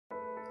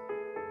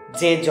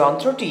যে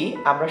যন্ত্রটি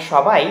আমরা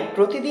সবাই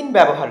প্রতিদিন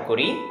ব্যবহার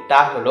করি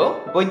তা হলো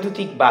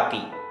বৈদ্যুতিক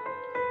বাতি।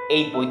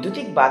 এই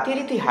বৈদ্যুতিক বাতির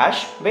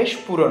ইতিহাস বেশ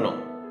পুরনো।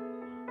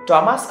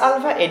 টমাস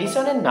আলভা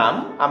এডিসনের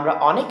নাম আমরা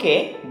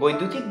অনেকে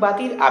বৈদ্যুতিক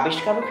বাতির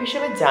আবিষ্কারক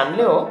হিসেবে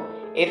জানলেও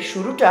এর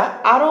শুরুটা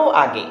আরও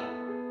আগে।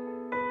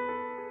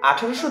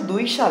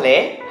 1802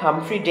 সালে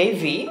হামফ্রি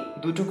ডেভি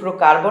দুটুকরো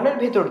কার্বনের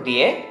ভেতর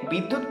দিয়ে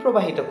বিদ্যুৎ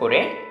প্রবাহিত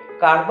করে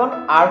কার্বন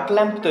আর্ক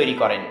ল্যাম্প তৈরি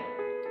করেন।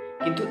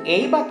 কিন্তু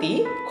এই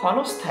বাতি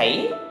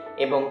ক্ষণস্থায়ী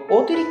এবং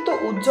অতিরিক্ত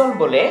উজ্জ্বল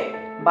বলে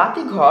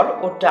বাতিঘর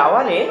ও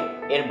টাওয়ারে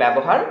এর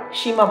ব্যবহার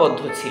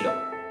সীমাবদ্ধ ছিল।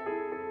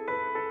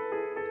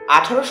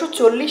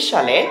 1840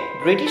 সালে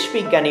ব্রিটিশ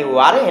বিজ্ঞানী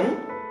ওয়ারেন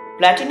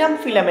প্ল্যাটিনাম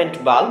ফিলামেন্ট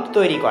বাল্ব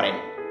তৈরি করেন।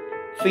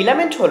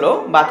 ফিলামেন্ট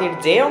হলো বাতির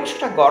যে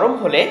অংশটা গরম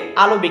হলে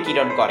আলো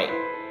বিকিরণ করে।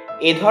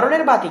 এ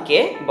ধরনের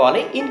বাতিকে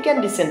বলে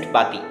ইনক্যান্ডিসেন্ট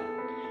বাতি।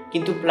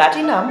 কিন্তু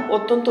প্ল্যাটিনাম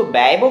অত্যন্ত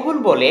ব্যয়বহুল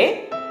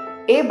বলে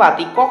এ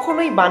বাতি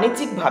কখনোই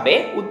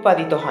বাণিজ্যিকভাবে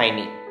উৎপাদিত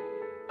হয়নি।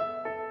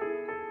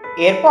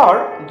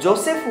 এরপর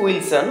জোসেফ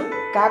উইলসন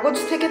কাগজ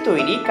থেকে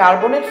তৈরি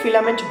কার্বনের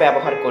ফিলামেন্ট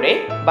ব্যবহার করে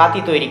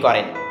বাতি তৈরি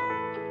করেন।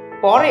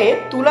 পরে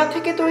তুলা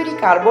থেকে তৈরি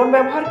কার্বন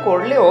ব্যবহার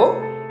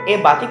করলেও এ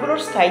বাতিগুলোর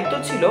স্থায়িত্ব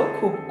ছিল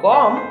খুব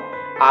কম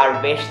আর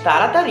বেশ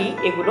তাড়াতাড়ি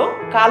এগুলো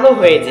কালো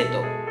হয়ে যেত।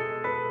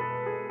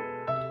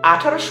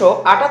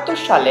 1878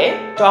 সালে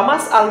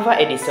Thomas Alva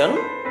Edison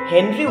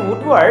Henry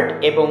Woodward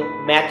এবং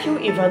ম্যাথিউ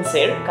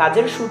ইভান্সের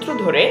কাজের সূত্র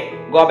ধরে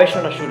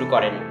গবেষণা শুরু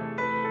করেন।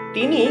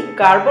 তিনি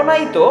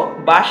কার্বনায়িত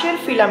বাঁশের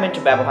ফিলামেন্ট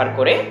ব্যবহার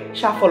করে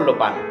সাফল্য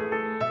পান।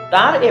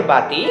 তার এ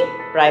বাতি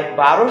প্রায়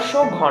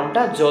 1200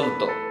 ঘন্টা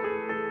জ্বলত।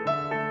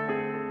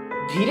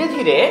 ধীরে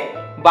ধীরে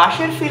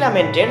বাঁশের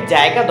ফিলামেন্টের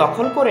জায়গা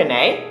দখল করে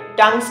নেয়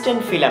টাংস্টেন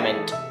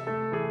ফিলামেন্ট।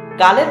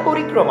 কালের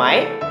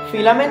পরিক্রমায়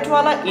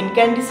ফিলামেন্টওয়ালা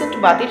ইনক্যান্ডিসেন্ট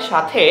বাতির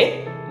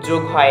সাথে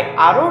যোগ হয়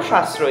আরও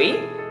সাশ্রয়ী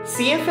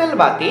সিএফএল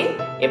বাতি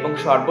এবং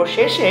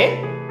সর্বশেষে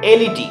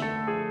এলইডি।